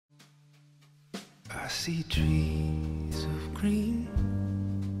I see trees of green,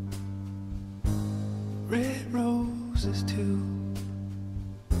 red roses too.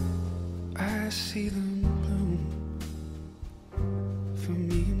 I see them bloom for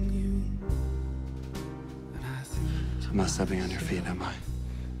me and you. And I think I'm not stepping on your feet, am I?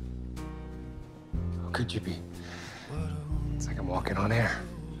 How could you be? It's like I'm walking on air.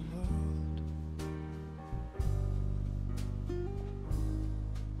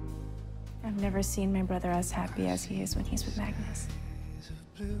 I've never seen my brother as happy as he is when he's with Magnus.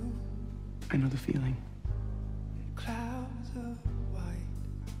 I know the feeling. clouds of white,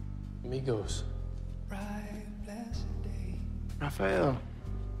 Amigos. bright, blessed day. Raphael.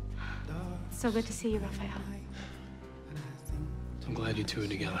 So good to see you, Raphael. I'm glad you two are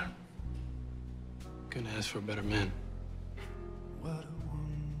together. Couldn't ask for a better man. What a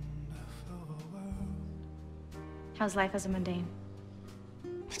wonderful world. How's life as a mundane?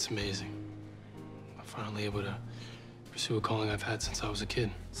 It's amazing. I'm finally able to pursue a calling I've had since I was a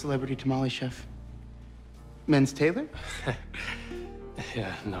kid. Celebrity tamale chef. Men's tailor?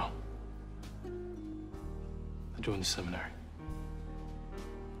 Yeah, no. I joined the seminary.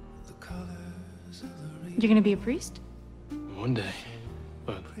 The colors of the rain You're gonna be a priest? One day,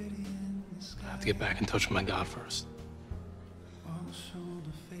 but I have to get back in touch with my God first.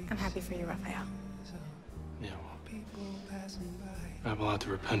 I'm happy for you, Raphael. Yeah, well, I have a lot to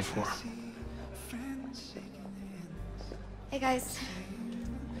repent for. Hey, guys.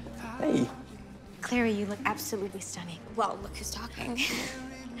 Hey. Clary, you look absolutely stunning. Well, look who's talking.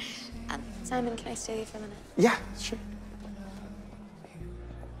 Simon, can I stay with you for a minute? Yeah, sure.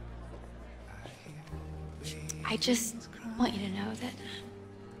 I just want you to know that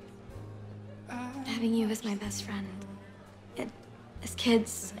having you as my best friend, as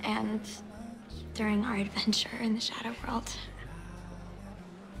kids and during our adventure in the Shadow World,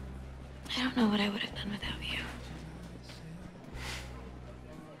 I don't know what I would have done without you.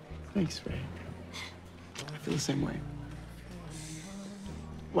 Thanks, Ray. I feel the same way.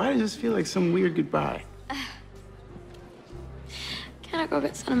 Why does this feel like some weird goodbye? Can I go a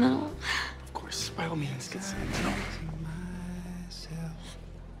bit sentimental? Of course, by all means, get sentimental.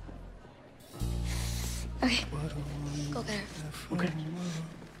 Okay, go get her. Okay.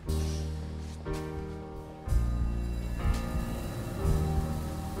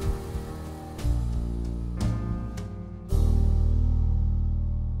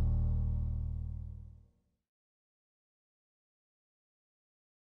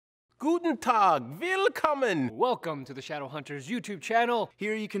 Guten Tag, willkommen! Welcome to the Shadowhunters YouTube channel.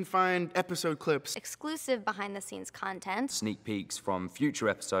 Here you can find episode clips. Exclusive behind-the-scenes content. Sneak peeks from future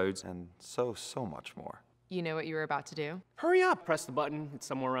episodes, and so much more. You know what you were about to do? Hurry up, press the button, it's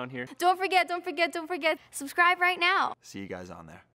somewhere around here. Don't forget, subscribe right now. See you guys on there.